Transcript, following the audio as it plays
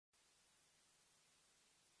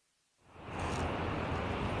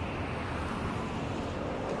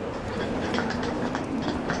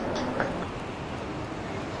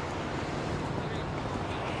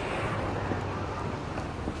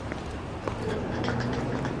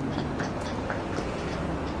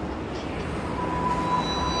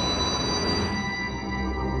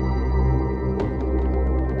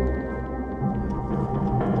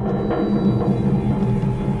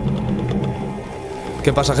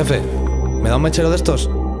¿Qué pasa, jefe? ¿Me da un mechero de estos?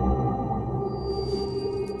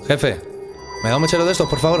 Jefe, ¿me da un mechero de estos,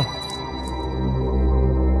 por favor?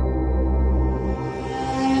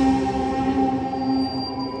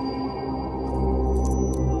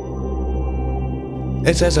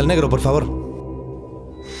 Ese es el negro, por favor.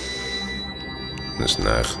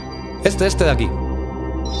 Mensaje. Este de aquí.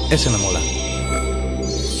 Ese me mola.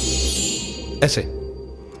 Ese.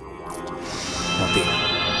 No, tío.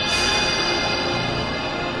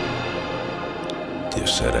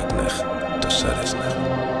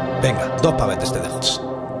 Venga, 2 pavetes te dejo.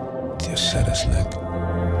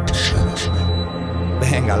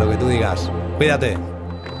 Venga, lo que tú digas. Cuídate.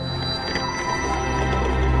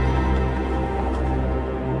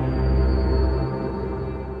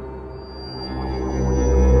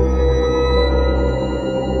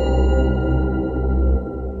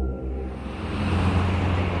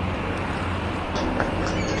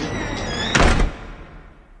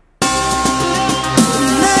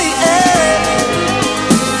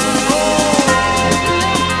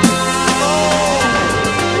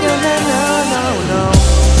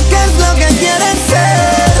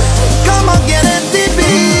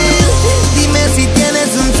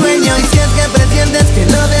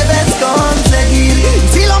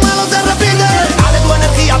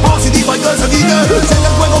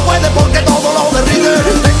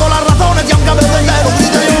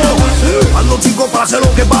 Pase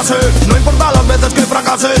lo que pase, no importa las veces que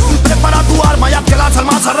fracases. Prepara tu arma y haz que las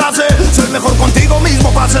almas arrase. Ser mejor contigo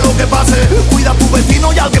mismo, pase lo que pase. Cuida a tu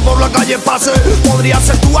vecino y al que por la calle pase. Podrías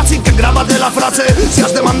ser tú, así que grábate la frase. Si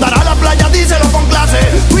has de mandar a la playa, díselo con clase.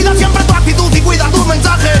 Cuida siempre tu actitud y cuida tu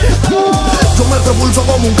mensaje. Yo me propulso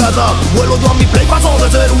como un caza. Vuelo yo a mi play, paso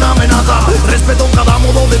de ser una amenaza. Respeto cada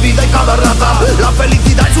modo de vida y cada raza. La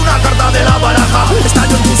felicidad es una carta de la baraja.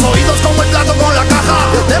 Estallo en tus oídos como el plato con la caja.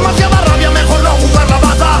 Demasiada rabia, mejor no jugar la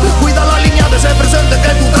baza. Cuida la línea de ese presente que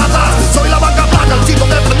tú trazas. Soy la vaca flaca, el chico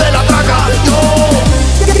que prende la traca. Yo,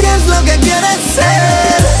 ¿qué es lo que quieres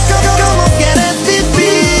ser? ¿Cómo quieres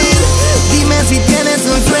vivir? Dime si tienes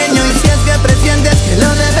un sueño y si es que pretendes que lo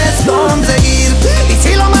debes conseguir. Y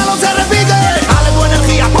si lo malo se repite, dale tu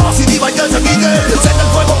energía positiva y que se quite. Sé que el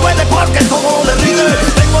fuego puede porque todo lo derrite.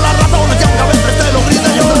 Tengo las razones y aunque a veces te lo grite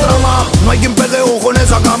yo. Drama, no hay quien pegue ojo en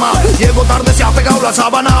esa cama. Llego tarde, se ha pegado la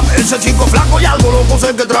sábana. Ese chico flaco y algo loco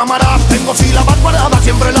sé que tramará. Tengo sílabas paradas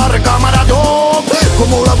siempre en la recámara. Yo,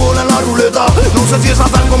 como la bola en la ruleta. No sé si es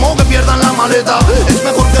azar como que pierdan la maleta. Es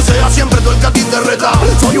mejor que sea siempre tú el que a ti te reta.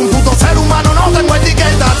 Soy un puto ser humano, no tengo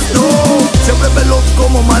etiquetas. Yo, siempre veloz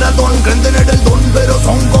como maratón. Creen tener el don, pero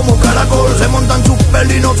son como caracol. Se montan su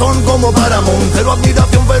peli, no son como Paramount. Cero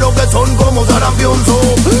admiración, pero que son como sarampión.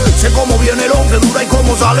 Sé cómo viene lo que dura y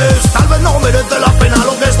cómo sales. Tal vez no merece la pena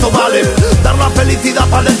lo que esto vale. Dar la felicidad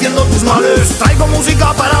padeciendo tus males. Traigo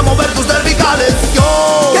música para mover tus cervicales.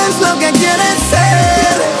 Yo, ¿qué es lo que quieres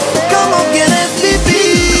ser? ¿Cómo quieres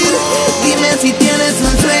vivir? Dime si tienes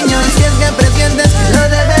un sueño y si es que pretendes que lo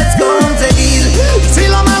debes conseguir. Si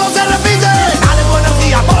lo malo se repite, dale tu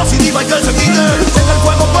energía positiva y que se quite. Sé que el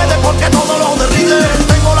fuego puede porque todo lo derrite.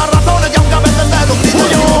 Tengo las razones y aunque a veces te lo grito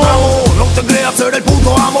yo. No te creas ser el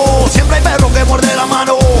puto amo. Siempre hay perro que muerde la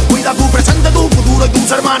mano. Cuida tu presente, tu futuro y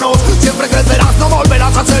tus hermanos. Siempre crecerás, no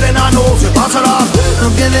volverás a ser enano. Se pasará.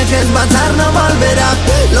 Lo que dejes pasar no volverá.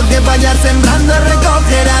 Lo que vayas sembrando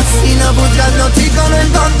recogerás. Si no buscas lo chico no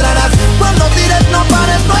encontrarás. Cuando tires no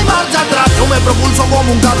pares, no hay marcha atrás. Yo me propulso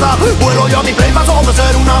como un caza. Vuelo yo a mi play, paso de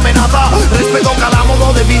ser una amenaza. Respeto cada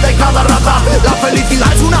modo de vida y cada raza. La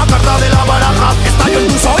felicidad es una carta de la baraja. Estallo en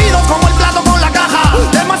tus oídos como el plato con la caja.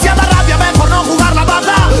 Demasiada rabia, mejor no jugar la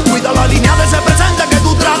baza. Cuida la línea de ese presente que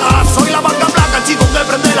tú tragas. Soy la vaca flaca, el chico que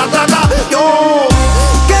prende la traca. Yo,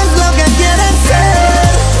 ¿qué es lo que quieres ser?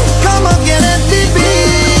 ¿Cómo quieres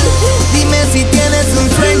vivir? Dime si tienes un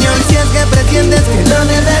sueño y si es que pretendes que lo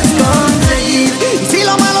debes conseguir. y si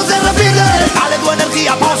lo malo se repite, dale tu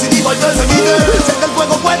energía positiva y que se quite. Sé que el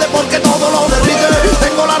fuego puede porque todo lo derrite.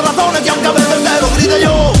 Tengo las razones y aunque a veces te lo grite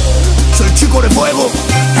yo. Soy el chico de fuego,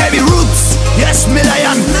 Heavy Roots, yes,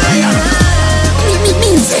 Milayan.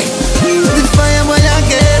 Mise, the Fyahbwoy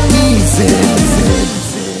Mi.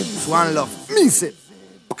 One love, Mise.